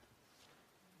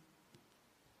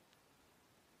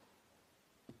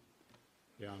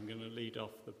Yeah, I'm going to lead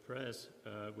off the prayers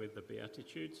with the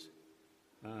Beatitudes,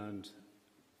 and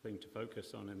the thing to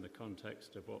focus on in the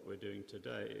context of what we're doing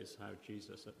today is how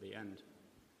Jesus at the end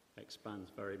expands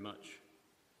very much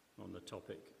on the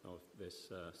topic of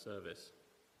this service.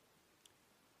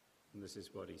 And this is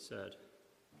what he said: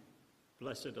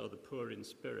 "Blessed are the poor in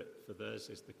spirit, for theirs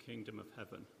is the kingdom of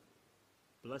heaven.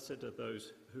 Blessed are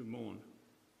those who mourn,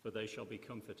 for they shall be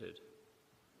comforted.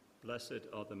 Blessed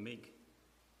are the meek,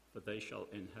 for they shall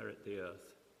inherit the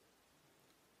earth.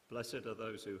 Blessed are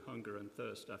those who hunger and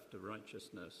thirst after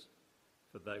righteousness,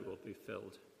 for they will be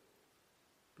filled.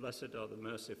 Blessed are the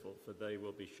merciful, for they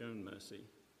will be shown mercy.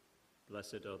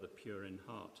 Blessed are the pure in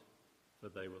heart, for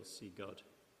they will see God.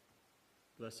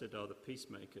 Blessed are the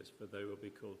peacemakers, for they will be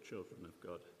called children of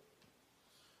God.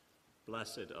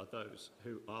 Blessed are those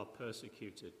who are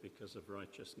persecuted because of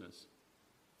righteousness,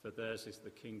 for theirs is the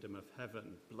kingdom of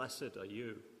heaven. Blessed are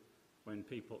you when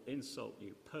people insult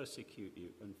you, persecute you,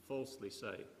 and falsely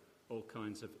say all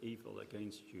kinds of evil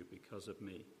against you because of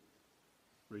me.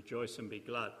 Rejoice and be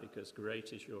glad, because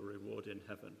great is your reward in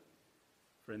heaven.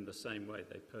 For in the same way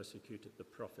they persecuted the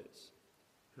prophets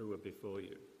who were before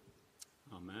you."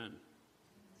 Amen.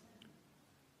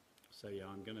 So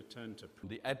I'm going to turn to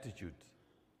the attitude,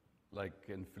 like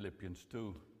in Philippians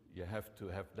 2, you have to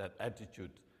have that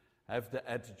attitude. Have the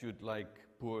attitude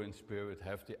like poor in spirit,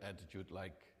 have the attitude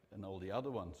like and all the other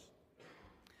ones.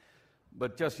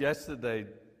 But just yesterday,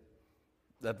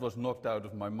 that was knocked out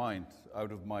of my mind,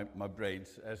 out of my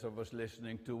brains, as I was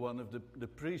listening to one of the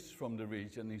priests from the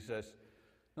region. He says,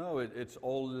 no, it's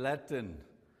all Latin.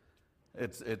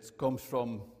 It comes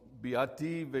from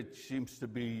beati, which seems to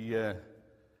be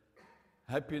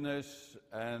happiness,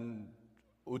 and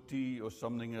uti, or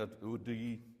something like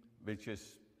udi, which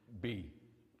is be,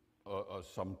 or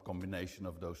some combination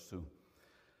of those two.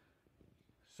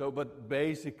 So, but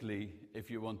basically, if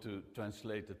you want to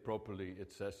translate it properly,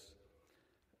 it says,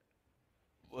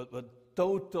 what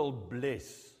total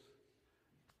bliss.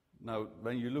 Now,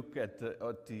 when you look at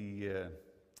the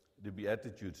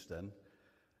Beatitudes then,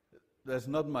 there's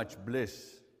not much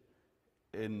bliss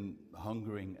in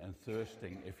hungering and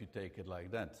thirsting, if you take it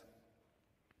like that.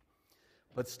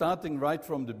 But starting right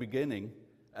from the beginning,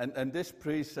 and this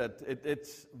priest said,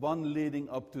 it's one leading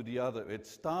up to the other. It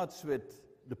starts with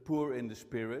the poor in the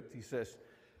spirit. He says,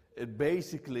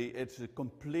 it's a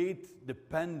complete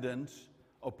dependence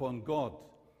upon God.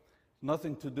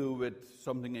 Nothing to do with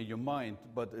something in your mind,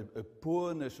 but a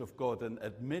poorness of God, and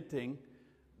admitting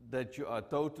that you are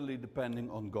totally depending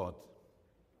on God.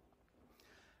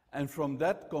 And from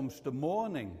that comes the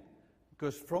mourning,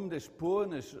 because from this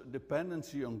poorness,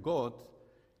 dependency on God,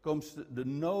 comes the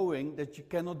knowing that you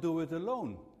cannot do it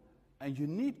alone, and you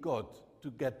need God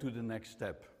to get to the next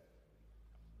step.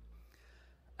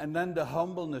 And then the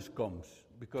humbleness comes,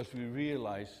 because we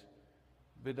realize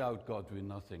without God we're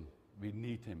nothing. We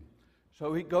need Him.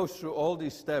 So he goes through all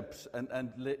these steps, and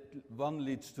one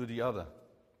leads to the other.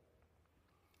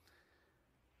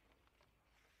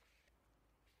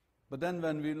 But then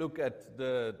when we look at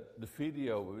the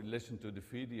video, we listen to the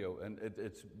video, and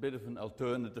it's a bit of an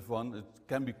alternative one. It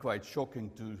can be quite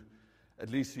shocking to at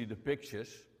least see the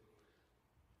pictures.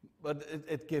 But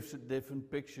it gives a different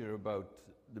picture about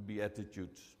the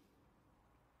Beatitudes.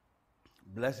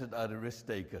 Blessed are the risk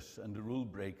takers and the rule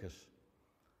breakers.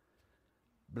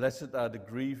 Blessed are the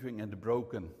grieving and the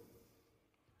broken.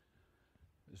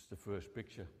 This is the first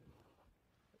picture.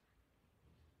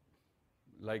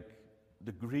 Like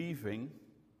the grieving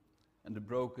and the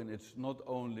broken, it's not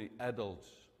only adults.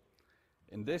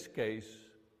 In this case,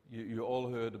 you all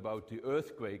heard about the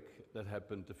earthquake that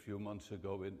happened a few months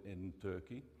ago in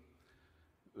Turkey,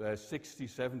 where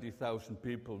 70,000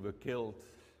 people were killed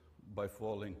by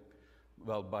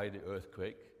by the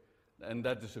earthquake. And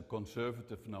that is a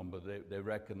conservative number. They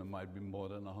reckon it might be more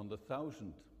than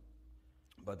 100,000.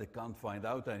 But they can't find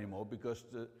out anymore, because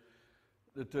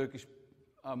the Turkish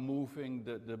are moving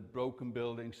the broken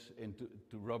buildings into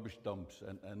rubbish dumps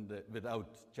and without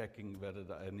checking whether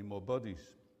there are any more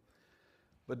bodies.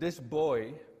 But this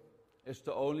boy is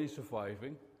the only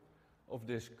surviving of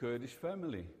this Kurdish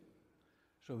family.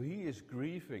 So he is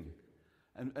grieving.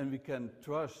 And we can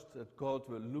trust that God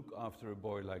will look after a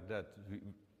boy like that.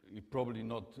 He's probably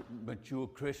not a mature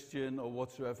Christian or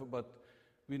whatsoever, but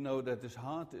we know that his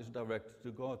heart is directed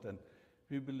to God, and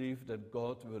we believe that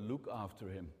God will look after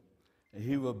him. And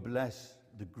He will bless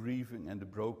the grieving and the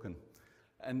broken.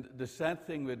 And the sad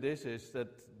thing with this is that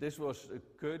this was a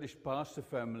Kurdish pastor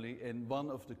family in one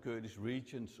of the Kurdish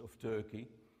regions of Turkey,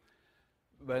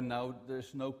 where now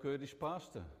there's no Kurdish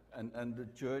pastor, and the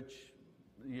church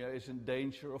is in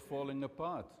danger of falling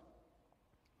apart.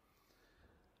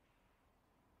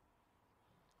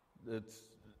 that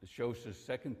shows the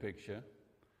second picture,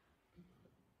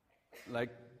 like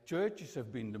churches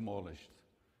have been demolished.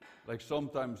 Like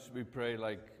sometimes we pray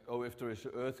like, oh, if there is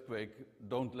an earthquake,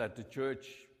 don't let the church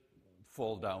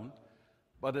fall down.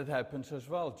 But it happens as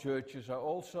well. Churches are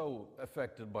also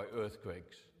affected by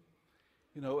earthquakes.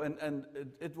 You know, and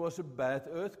it was a bad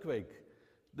earthquake.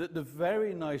 The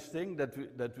very nice thing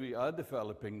that we are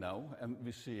developing now and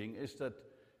we're seeing is that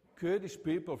Kurdish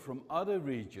people from other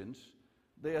regions,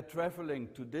 they are traveling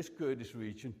to this Kurdish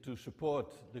region to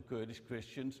support the Kurdish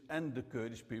Christians and the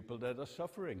Kurdish people that are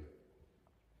suffering.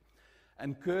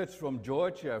 And Kurds from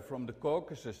Georgia, from the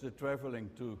Caucasus, they're traveling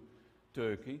to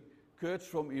Turkey. Kurds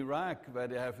from Iraq, where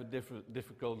they have a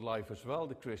difficult life as well,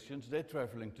 the Christians, they're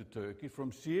traveling to Turkey.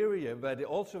 From Syria, where they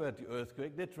also had the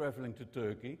earthquake, they're traveling to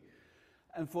Turkey.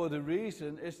 And for the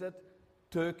reason is that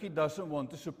Turkey doesn't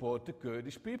want to support the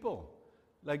Kurdish people.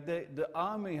 Like the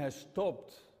army has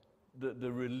stopped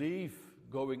the relief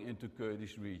going into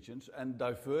Kurdish regions and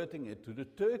diverting it to the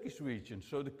Turkish region.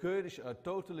 So the Kurdish are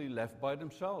totally left by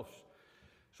themselves.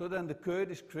 So then the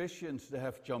Kurdish Christians, they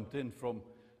have jumped in from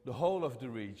the whole of the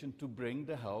region to bring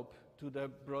the help to their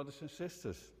brothers and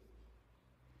sisters.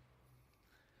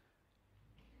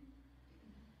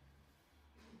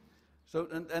 So,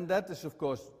 and that is, of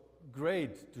course,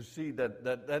 great to see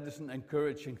that is an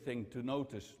encouraging thing to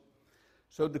notice.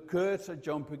 So the Kurds are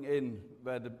jumping in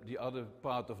where the other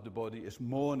part of the body is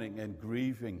mourning and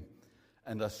grieving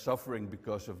and are suffering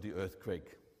because of the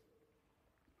earthquake.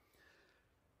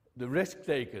 The risk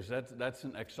takers, that's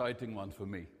an exciting one for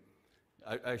me.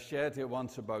 I shared here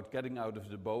once about getting out of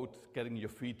the boat, getting your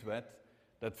feet wet.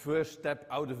 That first step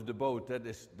out of the boat, that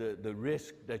is the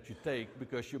risk that you take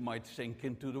because you might sink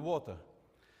into the water.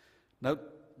 Now,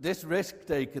 this risk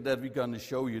taker that we're going to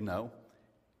show you now,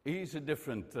 he's a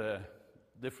different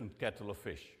kettle of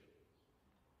fish.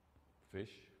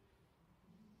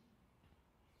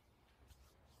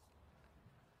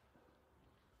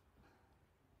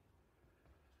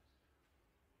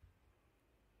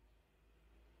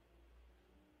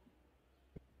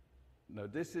 Now,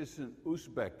 this is an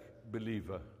Uzbek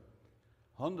believer,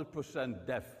 100%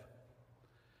 deaf.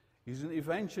 He's an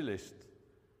evangelist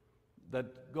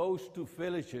that goes to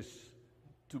villages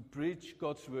to preach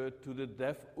God's word to the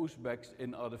deaf Uzbeks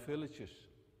in other villages.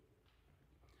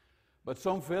 But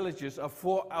some villages are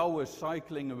 4 hours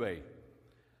cycling away.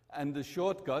 And the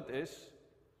shortcut is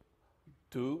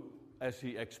to, as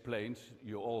he explains,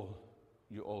 you all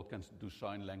can do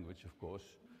sign language, of course.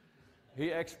 He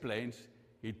explains,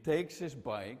 he takes his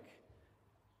bike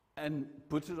and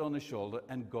puts it on his shoulder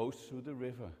and goes through the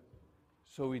river.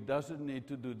 So he doesn't need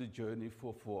to do the journey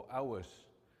for 4 hours.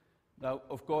 Now,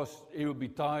 of course, he will be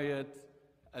tired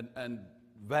and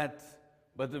wet,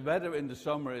 but the weather in the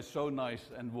summer is so nice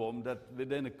and warm that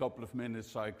within a couple of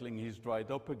minutes cycling, he's dried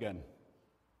up again.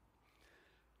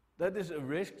 That is a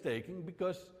risk-taking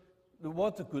because the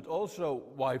water could also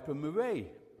wipe him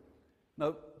away.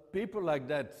 Now, people like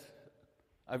that,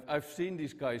 I've seen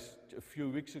these guys a few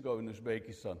weeks ago in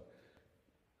Uzbekistan.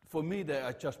 For me, they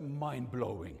are just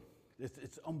mind-blowing.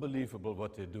 It's unbelievable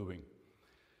what they're doing.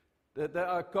 There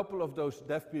are a couple of those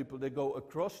deaf people, they go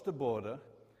across the border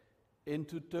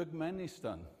into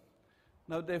Turkmenistan.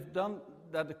 Now, they've done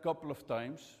that a couple of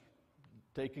times,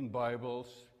 taking Bibles,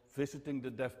 visiting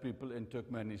the deaf people in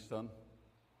Turkmenistan.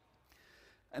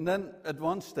 And then at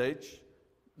one stage,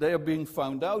 they are being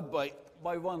found out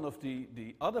by one of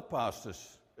the other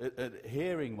pastors, a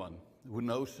hearing one, who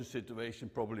knows the situation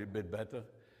probably a bit better.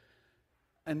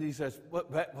 And he says,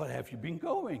 what have you been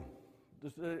going?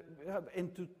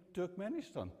 Into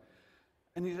Turkmenistan.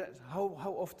 And he says,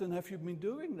 how often have you been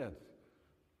doing that?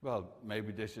 Well,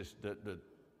 maybe this is the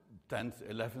 10th,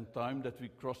 11th time that we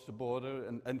crossed the border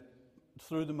and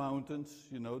through the mountains,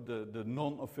 you know, the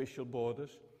non-official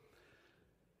borders.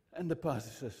 And the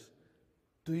pastor says,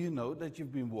 do you know that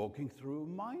you've been walking through a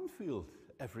minefield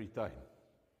every time?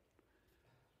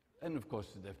 And of course,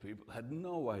 the deaf people had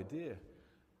no idea.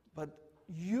 But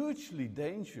hugely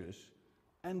dangerous,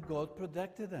 and God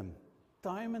protected them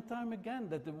time and time again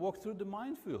that they walked through the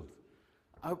minefield.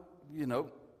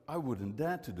 I wouldn't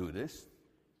dare to do this.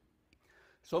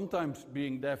 Sometimes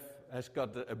being deaf has got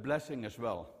a blessing as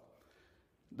well.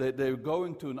 They're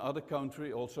going to another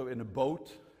country, also in a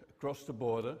boat across the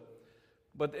border.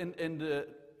 But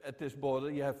at this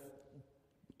border, you have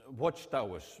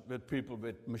watchtowers with people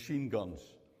with machine guns.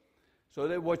 So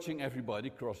they're watching everybody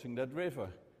crossing that river.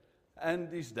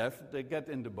 And these deaf, they get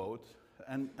in the boat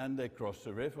and they cross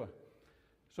the river.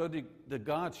 So the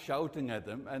guards shouting at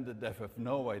them, and the deaf have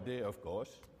no idea, of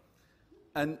course.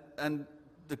 And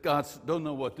the guards don't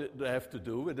know what they have to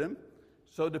do with them.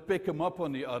 So they pick him up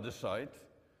on the other side,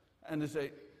 and they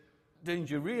say,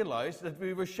 didn't you realize that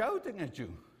we were shouting at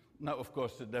you? Now, of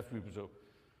course, the deaf people say,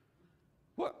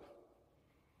 what?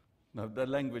 Now, the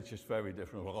language is very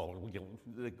different.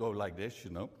 They go like this,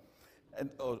 you know. And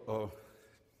of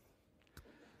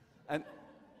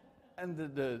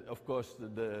course,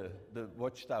 the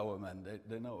watchtower men,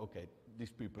 they know, okay,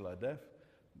 these people are deaf.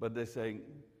 But they're saying,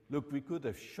 look, we could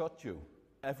have shot you.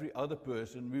 Every other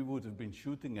person we would have been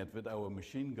shooting at with our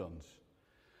machine guns.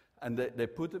 And they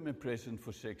put him in prison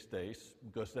for 6 days,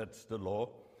 because that's the law,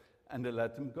 and they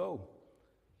let him go.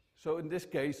 So in this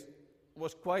case, it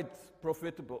was quite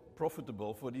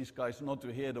profitable for these guys not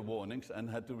to hear the warnings and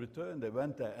had to return. They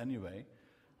went there anyway,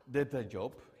 did their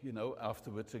job, you know,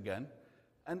 afterwards again.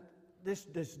 And this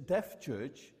deaf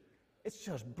church, it's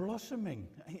just blossoming.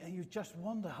 And you just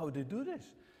wonder how they do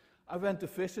this. I went to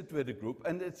visit with a group,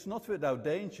 and it's not without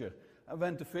danger. I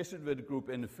went to visit with a group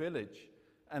in a village,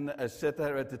 and I sat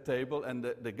there at the table, and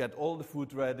they get all the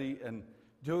food ready, and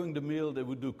during the meal they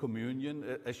would do communion,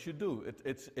 as you do.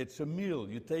 It's a meal.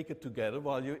 You take it together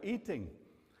while you're eating.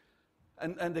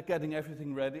 And they're getting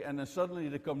everything ready, and then suddenly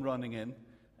they come running in,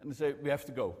 and they say, we have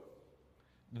to go.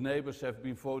 The neighbors have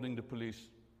been phoning the police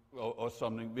or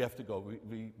something. We have to go.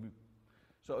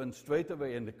 So, and straight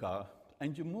away in the car,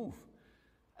 and you move.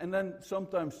 And then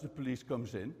sometimes the police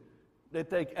comes in. They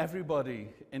take everybody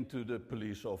into the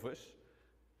police office.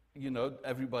 You know,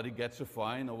 everybody gets a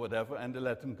fine or whatever, and they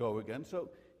let them go again. So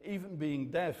even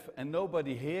being deaf and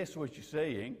nobody hears what you're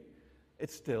saying,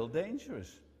 it's still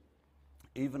dangerous.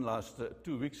 Even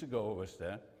 2 weeks ago I was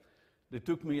there. They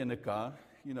took me in the car.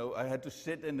 You know, I had to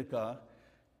sit in the car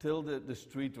till the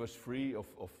street was free of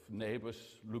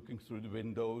neighbors looking through the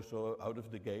windows or out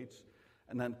of the gates,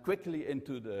 and then quickly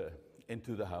into the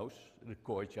house, the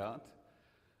courtyard.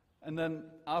 And then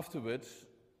afterwards,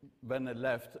 when I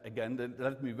left, again, they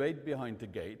let me wait behind the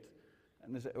gate,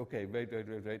 and they said, okay, wait,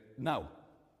 now.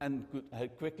 And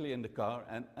quickly in the car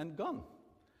and gone.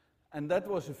 And that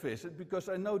was a visit, because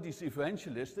I know these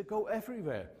evangelists, they go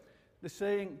everywhere. They're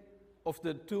saying of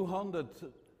the 200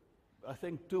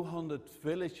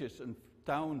 villages and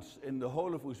towns in the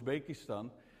whole of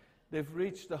Uzbekistan, they've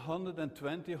reached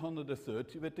 120,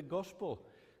 130 with the gospel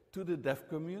to the deaf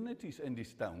communities in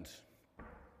these towns.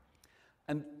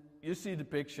 And you see the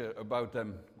picture about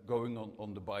them going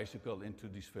on the bicycle into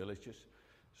these villages.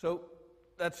 So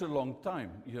that's a long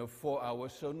time, 4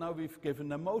 hours. So now we've given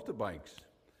them motorbikes.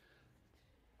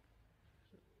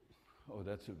 Oh,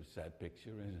 that's a sad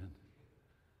picture, isn't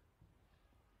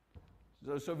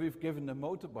it? So we've given them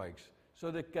motorbikes. So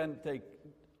they can take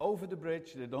over the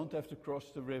bridge, they don't have to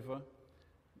cross the river.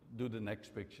 Do the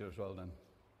next picture as well then.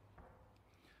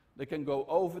 They can go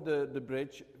over the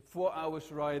bridge. 4 hours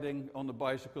riding on the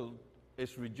bicycle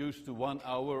is reduced to 1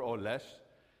 hour or less.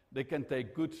 They can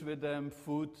take goods with them,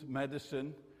 food,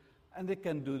 medicine, and they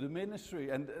can do the ministry.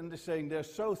 And they're saying they're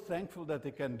so thankful that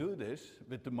they can do this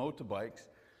with the motorbikes,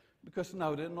 because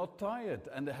now they're not tired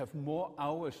and they have more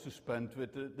hours to spend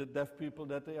with the deaf people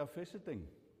that they are visiting.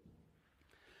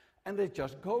 And they're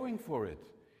just going for it.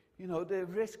 They're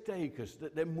risk takers,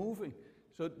 they're moving.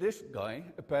 So this guy,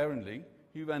 apparently,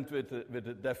 he went with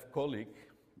a deaf colleague,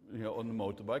 on the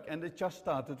motorbike, and they just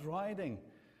started riding.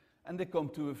 And they come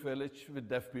to a village with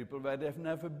deaf people where they've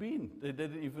never been. They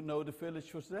didn't even know the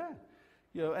village was there.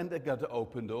 And they got an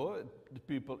open door, the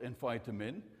people invite them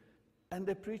in, and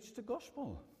they preach the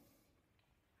gospel.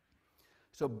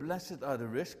 So blessed are the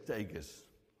risk takers.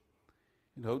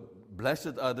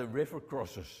 Blessed are the river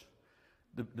crossers.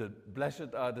 The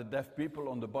blessed are the deaf people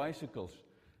on the bicycles.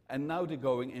 And now they're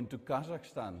going into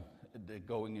Kazakhstan. They're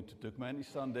going into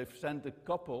Turkmenistan. They've sent a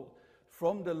couple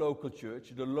from the local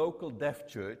church, the local deaf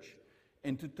church,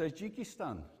 into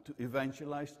Tajikistan to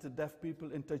evangelize the deaf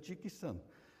people in Tajikistan.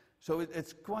 So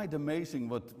it's quite amazing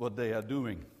what they are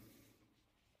doing.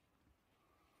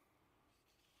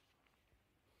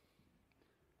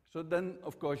 So then,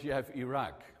 of course, you have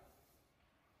Iraq,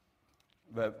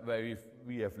 where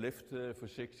we have lived for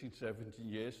 16, 17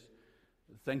 years.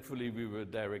 Thankfully, we were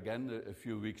there again a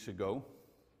few weeks ago.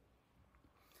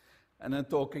 And then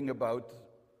talking about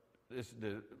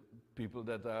the people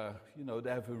that are,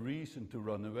 they have a reason to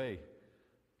run away.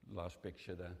 Last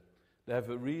picture there. They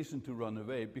have a reason to run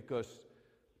away because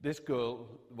this girl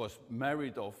was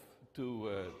married off to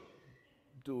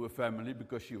a family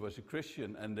because she was a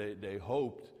Christian, and they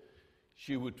hoped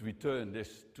she would return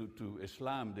this to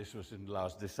Islam. This was in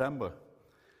last December.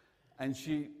 And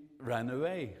she ran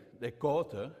away. They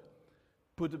caught her,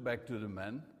 put her back to the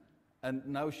men, and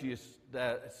now she is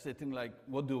there sitting like,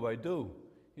 what do? I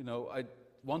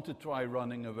want to try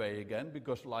running away again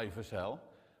because life is hell,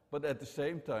 but at the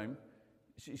same time,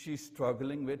 she's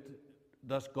struggling with,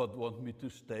 does God want me to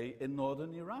stay in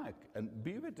northern Iraq and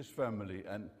be with his family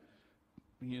and,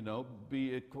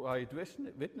 be a quiet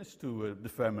witness to the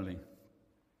family?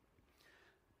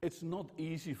 It's not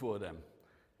easy for them.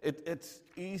 It's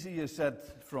easier said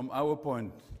from our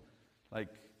point, like,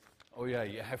 oh yeah,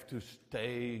 you have to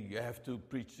stay, you have to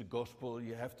preach the gospel,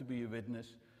 you have to be a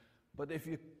witness. But if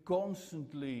you're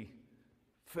constantly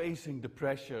facing the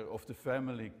pressure of the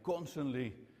family,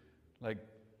 constantly, like,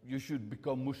 you should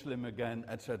become Muslim again,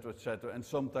 etc., and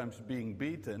sometimes being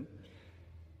beaten,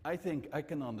 I think I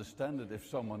can understand it if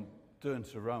someone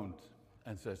turns around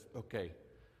and says, okay,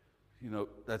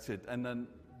 that's it. And then,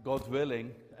 God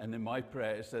willing, and in my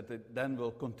prayer is that it then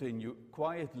will continue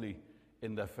quietly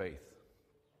in their faith.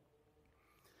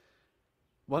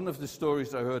 One of the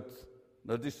stories I heard,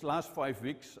 now these last 5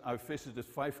 weeks, I visited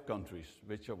 5 countries,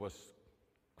 which I was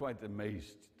quite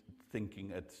amazed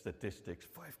thinking at statistics.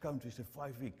 5 countries in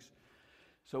 5 weeks.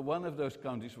 So one of those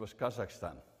countries was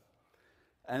Kazakhstan.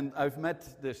 And I've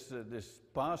met this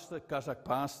pastor, Kazakh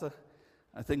pastor.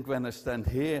 I think when I stand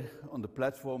here on the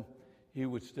platform, he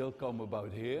would still come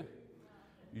about here.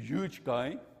 Huge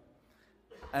guy.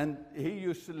 And he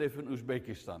used to live in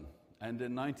Uzbekistan. And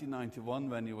in 1991,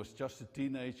 when he was just a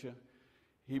teenager,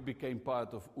 he became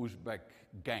part of Uzbek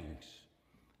gangs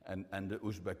and the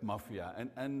Uzbek mafia.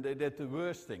 And they did the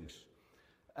worst things.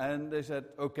 And they said,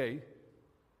 okay,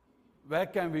 where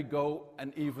can we go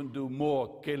and even do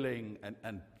more killing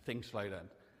and things like that?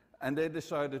 And they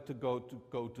decided to go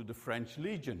to the French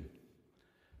Legion.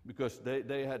 Because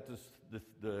they had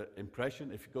the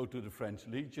impression, if you go to the French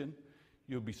Legion,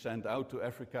 you'll be sent out to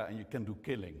Africa and you can do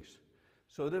killings.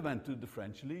 So they went to the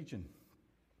French Legion.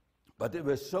 But they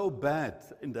were so bad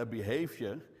in their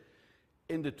behavior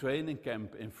in the training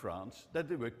camp in France that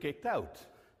they were kicked out.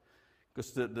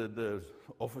 Because the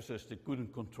officers, they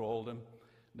couldn't control them.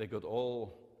 They got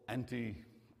all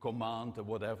anti-command or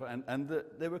whatever, and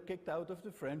they were kicked out of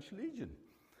the French Legion,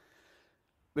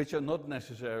 which are not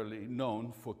necessarily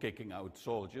known for kicking out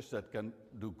soldiers that can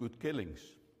do good killings.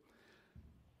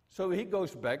 So he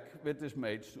goes back with his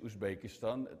mates to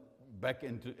Uzbekistan, back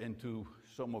into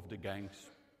some of the gangs,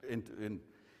 and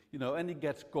he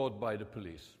gets caught by the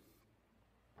police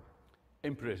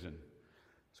in prison.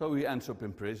 So he ends up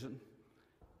in prison.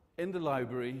 In the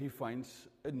library, he finds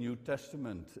a New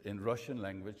Testament in Russian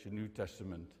language, a New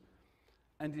Testament,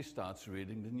 and he starts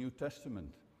reading the New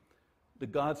Testament. The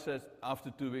guard says,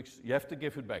 after 2 weeks, you have to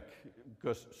give it back,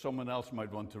 because someone else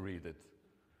might want to read it.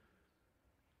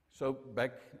 So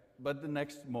but the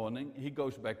next morning, he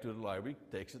goes back to the library,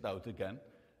 takes it out again,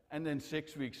 and in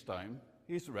 6 weeks' time,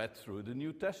 he's read through the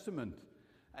New Testament,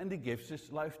 and he gives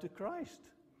his life to Christ.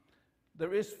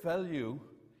 There is value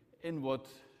in what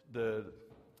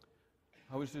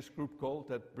how is this group called,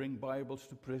 that bring Bibles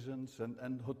to prisons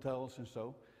and hotels and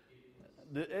so?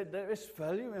 There is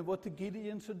value in what the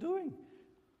Gideons are doing.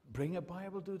 Bring a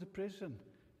Bible to the prison.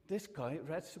 This guy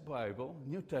reads the Bible,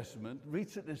 New Testament,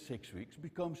 reads it in 6 weeks,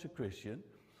 becomes a Christian,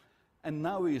 and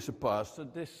now he is a pastor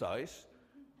this size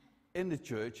in the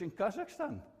church in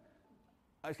Kazakhstan.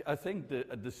 I think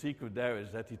the secret there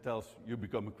is that he tells you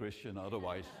become a Christian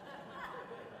otherwise.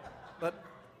 But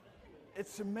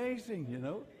it's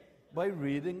amazing, by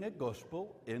reading a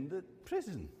gospel in the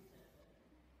prison.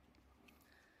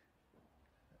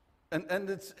 And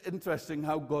it's interesting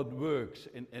how God works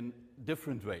in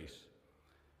different ways.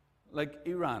 Like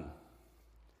Iran.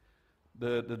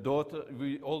 The daughter,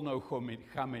 we all know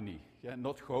Khamenei. Yeah?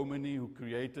 Not Khomeini, who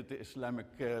created the Islamic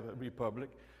Republic,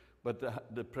 but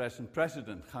the present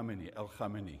president,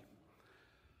 Khamenei.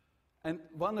 And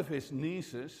one of his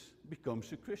nieces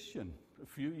becomes a Christian a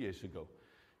few years ago.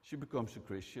 She becomes a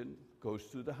Christian, goes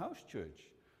to the house church,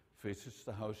 visits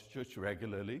the house church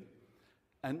regularly,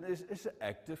 and is an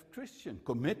active Christian,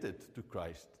 committed to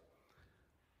Christ.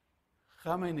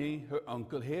 Khamenei, her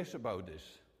uncle, hears about this,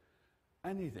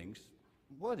 and he thinks,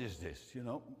 what is this?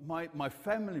 My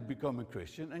family becoming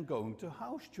Christian and going to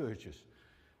house churches.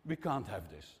 We can't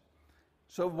have this.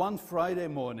 So one Friday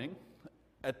morning,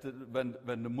 when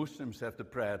the Muslims have the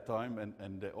prayer time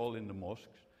and they're all in the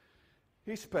mosques,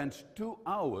 he spends 2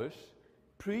 hours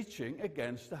preaching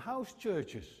against the house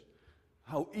churches.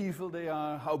 How evil they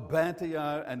are, how bad they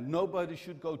are, and nobody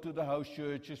should go to the house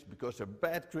churches because they're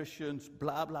bad Christians,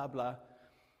 blah, blah, blah.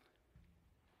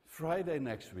 Friday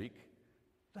next week,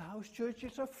 the house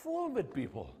churches are full with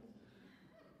people.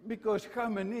 Because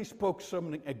Khamenei spoke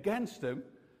something against them,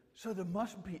 so there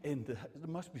must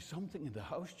be something in the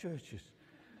house churches.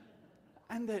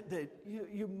 And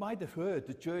you might have heard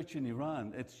the church in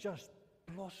Iran, it's just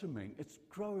blossoming, it's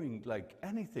growing like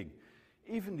anything.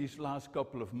 even these last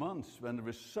couple of months when there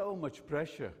is so much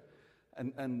pressure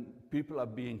and people are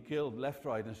being killed left,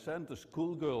 right, and center,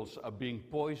 schoolgirls are being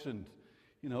poisoned.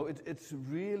 You know, it's a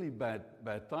really bad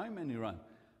time in Iran.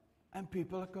 And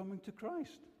people are coming to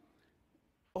Christ.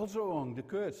 Also among the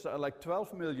Kurds, there are like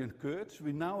 12 million Kurds.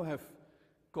 We now have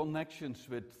connections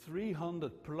with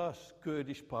 300 plus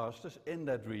Kurdish pastors in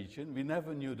that region. We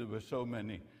never knew there were so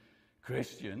many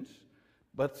Christians,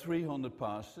 but 300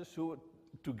 pastors who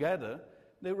together,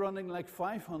 they're running like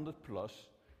 500 plus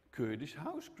Kurdish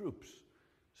house groups.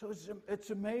 So it's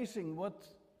amazing what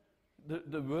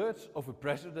the words of a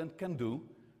president can do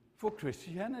for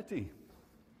Christianity.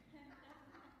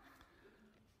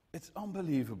 It's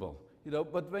unbelievable. You know,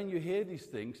 but when you hear these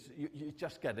things, you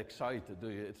just get excited, do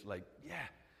you? It's like, yeah,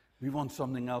 we want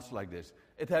something else like this.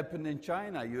 It happened in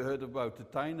China. You heard about the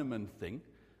Tiananmen thing.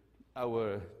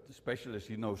 Our specialist,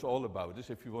 he knows all about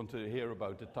this. If you want to hear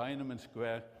about the Tiananmen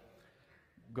Square,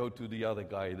 go to the other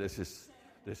guy. This is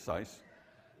this size.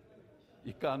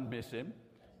 You can't miss him.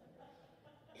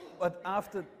 But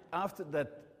after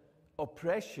that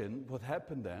oppression, what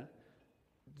happened there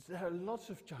are lots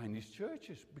of Chinese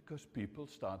churches because people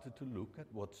started to look at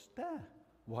what's there.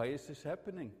 Why is this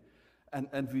happening?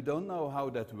 And we don't know how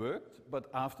that worked, but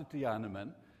after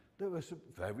Tiananmen, there was a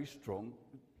very strong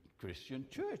Christian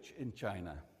church in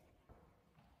China.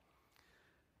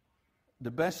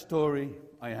 The best story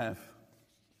I have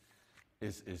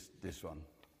is this one.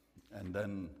 And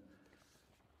then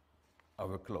I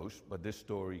will close, but this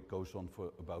story goes on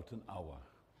for about an hour.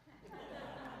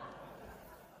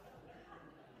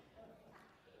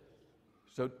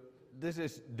 So this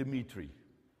is Dmitri.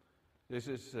 This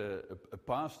is a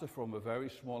pastor from a very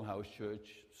small house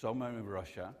church somewhere in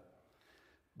Russia,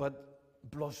 but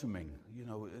blossoming. You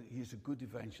know, he's a good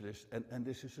evangelist, and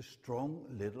this is a strong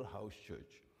little house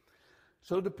church.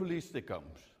 So the police, they come.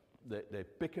 They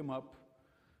pick him up.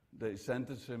 They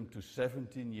sentence him to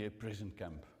 17-year prison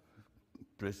camp.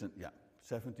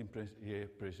 17-year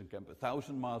prison camp,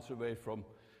 1,000 miles away from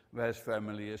where his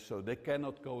family is, so they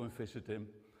cannot go and visit him.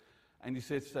 And he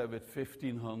sits there with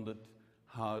 1,500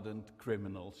 hardened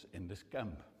criminals in this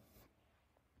camp.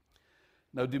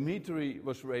 Now, Dmitri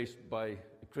was raised by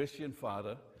a Christian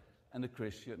father and a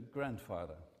Christian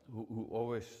grandfather who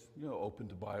always, you know, opened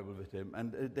the Bible with him,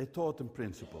 and they taught him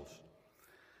principles.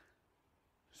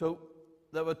 So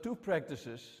there were two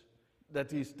practices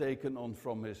that he's taken on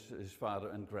from his father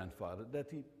and grandfather that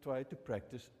he tried to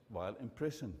practice while in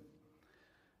prison.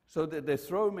 So they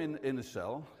throw him in a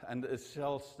cell, and it's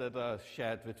cells that are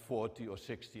shared with 40 or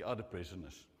 60 other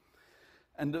prisoners.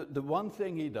 And the one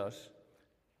thing he does,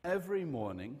 every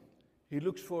morning, he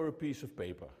looks for a piece of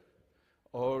paper,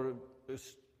 or a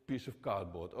piece of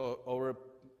cardboard, or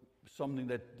something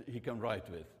that he can write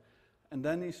with. And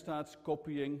then he starts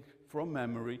copying from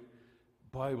memory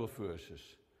Bible verses,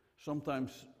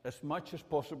 sometimes as much as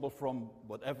possible from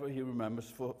whatever he remembers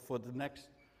for the next,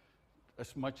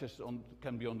 as much as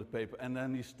can be on the paper, and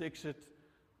then he sticks it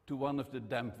to one of the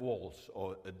damp walls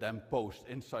or a damp post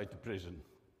inside the prison.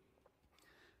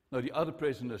 Now the other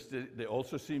prisoners, they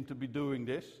also seem to be doing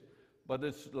this, but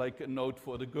it's like a note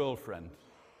for the girlfriend,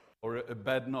 or a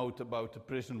bad note about the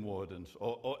prison wardens,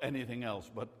 or anything else,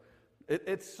 but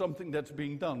it's something that's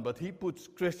being done. But he puts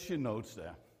Christian notes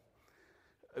there.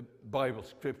 Bible,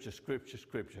 scripture, scripture,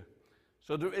 scripture.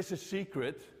 So there is a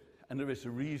secret, and there is a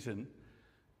reason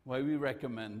why we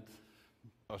recommend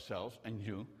ourselves and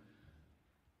you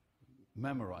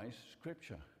memorize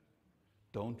scripture.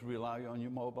 Don't rely on your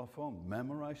mobile phone.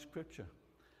 Memorize scripture.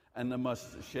 And I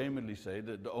must shamefully say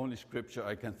that the only scripture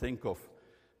I can think of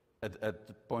at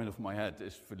the point of my head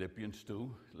is Philippians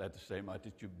 2. Let the same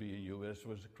attitude be in you as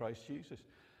was Christ Jesus.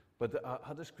 But there are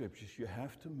other scriptures. You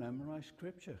have to memorize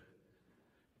scripture.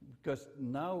 Because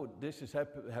now this has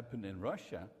happened in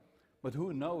Russia, but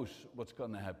who knows what's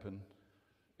going to happen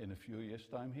in a few years'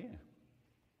 time here.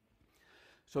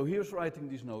 So he was writing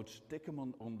these notes, stick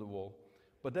them on the wall.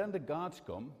 But then the guards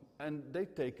come and they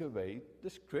take away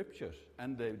the scriptures,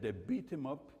 and they beat him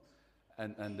up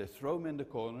and they throw him in the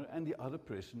corner, and the other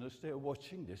prisoners, they're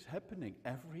watching this happening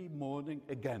every morning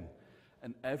again.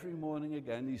 And every morning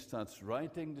again he starts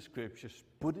writing the scriptures,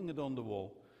 putting it on the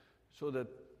wall so that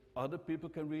other people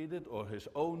can read it, or his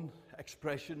own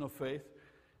expression of faith,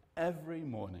 every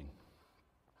morning.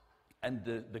 And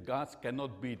the guards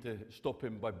cannot stop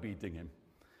him by beating him.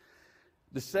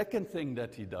 The second thing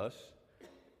that he does,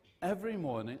 every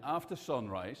morning after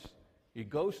sunrise, he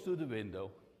goes to the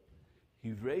window,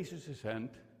 he raises his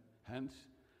hands,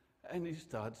 and he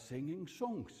starts singing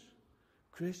songs,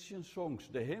 Christian songs,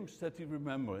 the hymns that he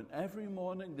remembers. And every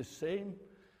morning the same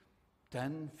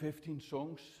 10, 15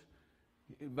 songs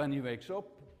When he wakes up,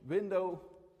 window,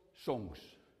 songs.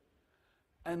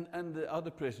 And the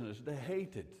other prisoners, they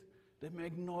hate it. They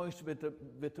make noise with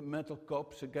the metal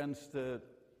cups against the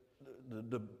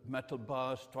metal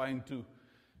bars, trying to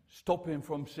stop him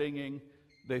from singing.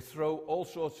 They throw all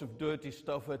sorts of dirty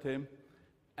stuff at him,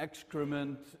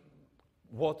 excrement,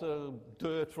 water,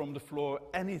 dirt from the floor,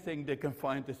 anything they can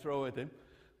find to throw at him.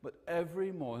 But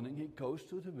every morning he goes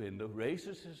to the window,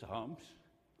 raises his arms,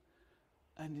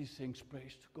 and he sings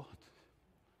praise to God.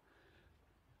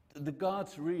 The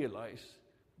guards realize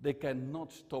they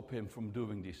cannot stop him from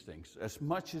doing these things. As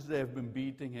much as they have been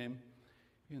beating him,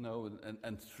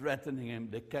 and threatening him,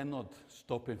 they cannot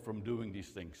stop him from doing these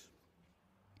things.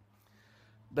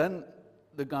 Then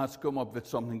the guards come up with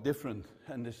something different,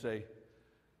 and they say,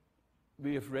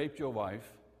 "We have raped your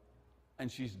wife,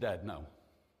 and she's dead now."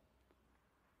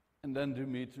 And then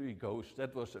Dmitri goes.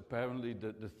 That was apparently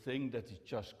the thing that he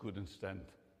just couldn't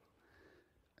stand.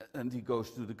 And he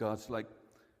goes to the guards like,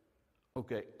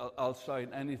 "Okay, I'll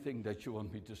sign anything that you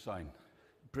want me to sign.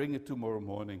 Bring it tomorrow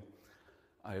morning.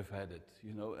 I have had it,"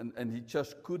 And he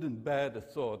just couldn't bear the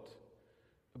thought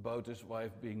about his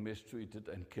wife being mistreated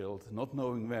and killed, not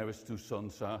knowing where his two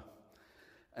sons are.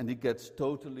 And he gets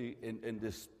totally in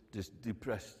this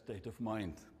depressed state of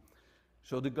mind.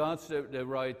 So the guards, they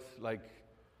write, like,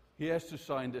 he has to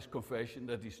sign this confession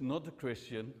that he's not a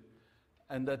Christian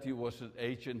and that he was an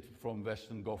agent from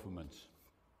Western governments.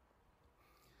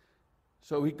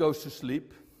 So he goes to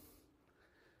sleep,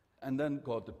 and then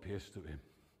God appears to him.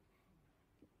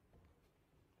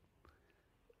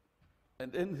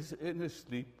 And in his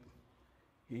sleep,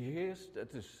 he hears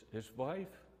that his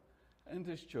wife and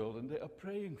his children, they are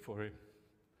praying for him.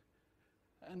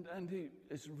 And he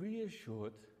is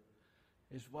reassured.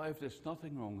 His wife, there's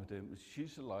nothing wrong with him.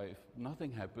 She's alive.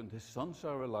 Nothing happened. His sons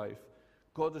are alive.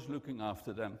 God is looking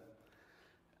after them.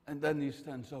 And then he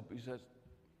stands up. He says,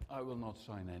 "I will not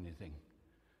sign anything.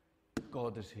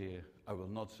 God is here. I will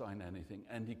not sign anything."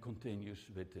 And he continues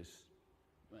with this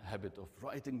habit of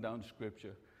writing down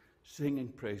scripture,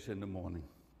 singing praise in the morning.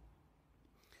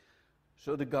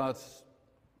 So the guards,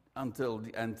 until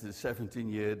the end of the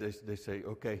 17th year, they say,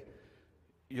 "Okay,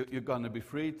 you're going to be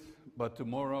freed, but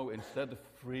tomorrow, instead of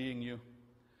freeing you,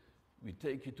 we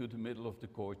take you to the middle of the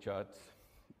courtyard.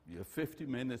 You have 50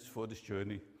 minutes for this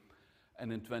journey,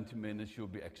 and in 20 minutes you'll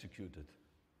be executed."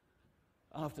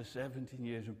 After 17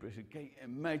 years in prison, can you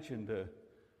imagine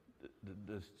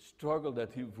the struggle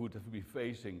that he would have been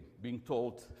facing, being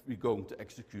told, "We're going to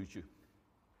execute you"?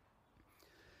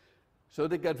 So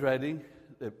they get ready,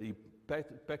 he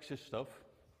packs his stuff,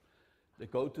 they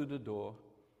go to the door,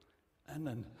 and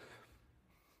then,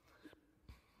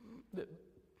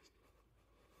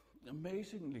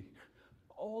 amazingly,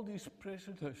 all these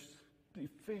prisoners, the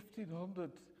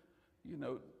 1,500,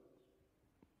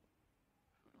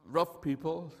 rough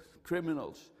people,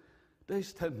 criminals, they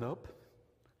stand up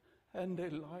and they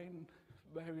line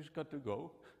where he's got to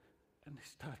go, and they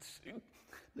start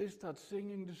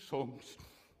singing the songs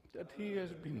that he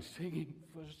has been singing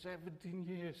for 17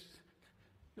 years.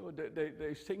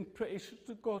 They sing praises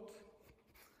to God.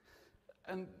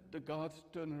 And the guards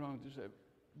turn around and say,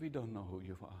 "We don't know who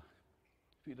you are.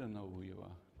 We don't know who you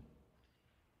are."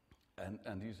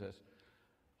 And he says,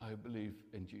 "I believe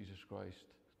in Jesus Christ,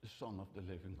 the Son of the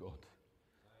living God."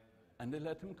 And they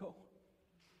let him go.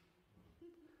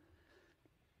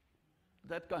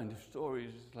 That kind of story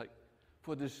is like,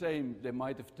 for the same, they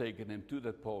might have taken him to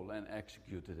that pole and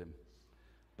executed him.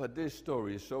 But this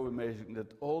story is so amazing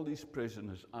that all these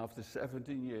prisoners, after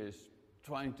 17 years,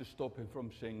 trying to stop him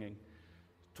from singing,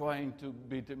 trying to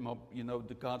beat him up,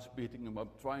 the guards beating him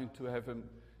up, trying to have him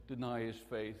deny his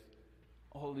faith,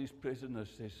 all these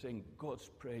prisoners, they sing God's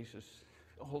praises,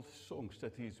 all the songs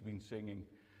that he's been singing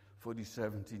for these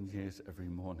 17 years every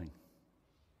morning.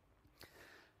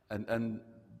 And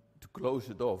to close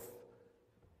it off,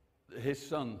 his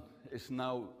son is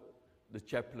now the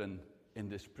chaplain in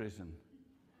this prison.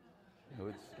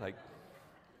 It's like,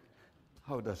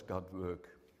 how does God work?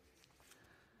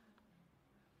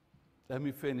 Let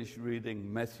me finish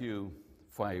reading Matthew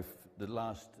 5, the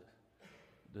last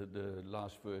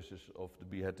verses of the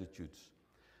Beatitudes.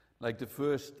 Like the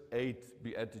first 8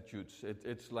 Beatitudes,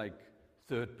 it's like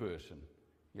third person.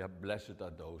 Yeah, blessed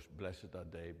are those, blessed are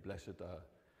they, blessed are.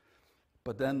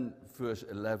 But then verse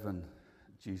 11,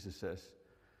 Jesus says,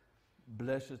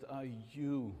 "Blessed are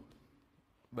you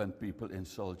when people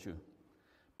insult you,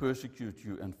 persecute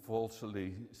you, and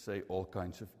falsely say all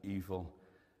kinds of evil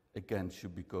against you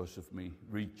because of me.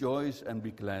 Rejoice and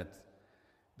be glad,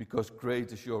 because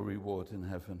great is your reward in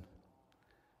heaven.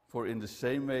 For in the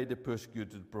same way they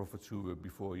persecuted the prophets who were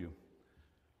before you.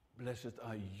 blessed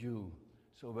are you.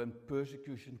 So when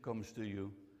persecution comes to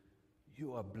you,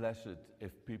 you are blessed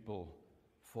if people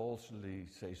falsely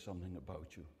say something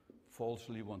about you,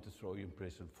 falsely want to throw you in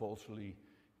prison, falsely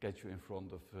get you in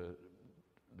front of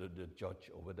the judge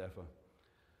or whatever.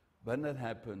 When that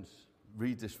happens,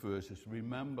 read these verses.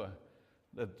 Remember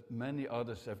that many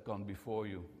others have gone before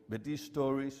you. With these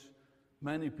stories,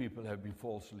 many people have been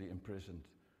falsely imprisoned,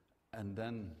 and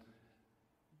then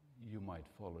you might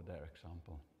follow their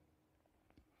example.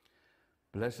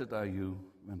 Blessed are you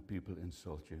when people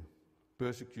insult you,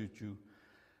 persecute you,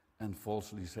 and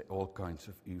falsely say all kinds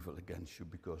of evil against you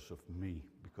because of me,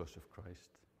 because of Christ.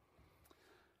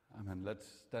 Amen. Let's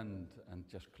stand and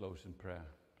just close in prayer,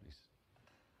 please.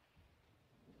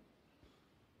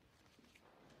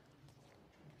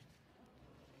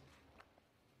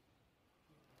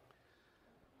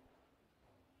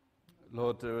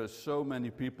 Lord, there are so many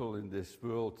people in this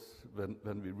world,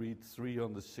 when we read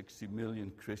 360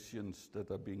 million Christians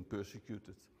that are being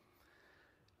persecuted.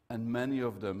 And many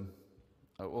of them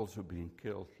are also being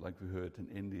killed, like we heard in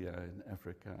India, in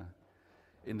Africa.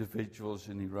 Individuals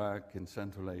in Iraq, in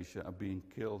Central Asia are being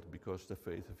killed because of the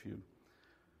faith of you.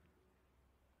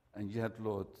 And yet,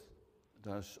 Lord,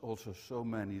 there's also so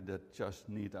many that just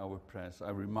need our prayers.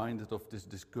 I'm reminded of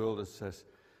this girl that says,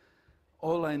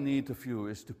 all I need of you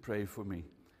is to pray for me.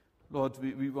 Lord,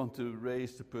 we want to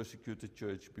raise the persecuted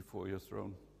church before your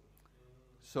throne.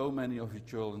 So many of your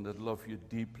children that love you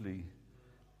deeply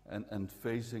and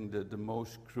facing the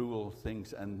most cruel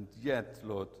things, and yet,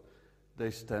 Lord,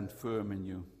 they stand firm in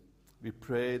you. We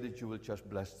pray that you will just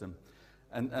bless them.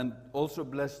 And also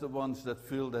bless the ones that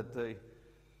feel that they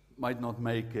might not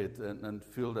make it and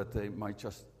feel that they might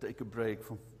just take a break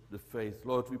from the faith.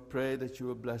 Lord, we pray that you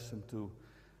will bless them too.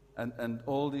 And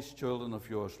all these children of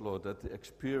yours, Lord, that they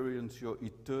experience your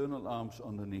eternal arms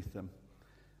underneath them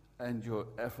and your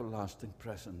everlasting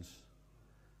presence.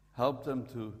 Help them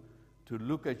to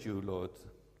look at you, Lord,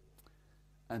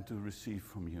 and to receive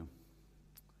from you.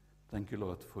 Thank you,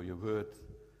 Lord, for your word.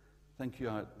 Thank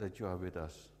you that you are with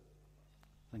us.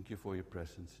 Thank you for your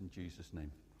presence in Jesus'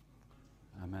 name.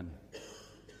 Amen.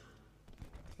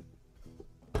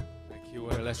 Thank you.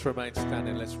 Let's remain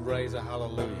standing. Let's raise a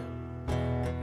hallelujah.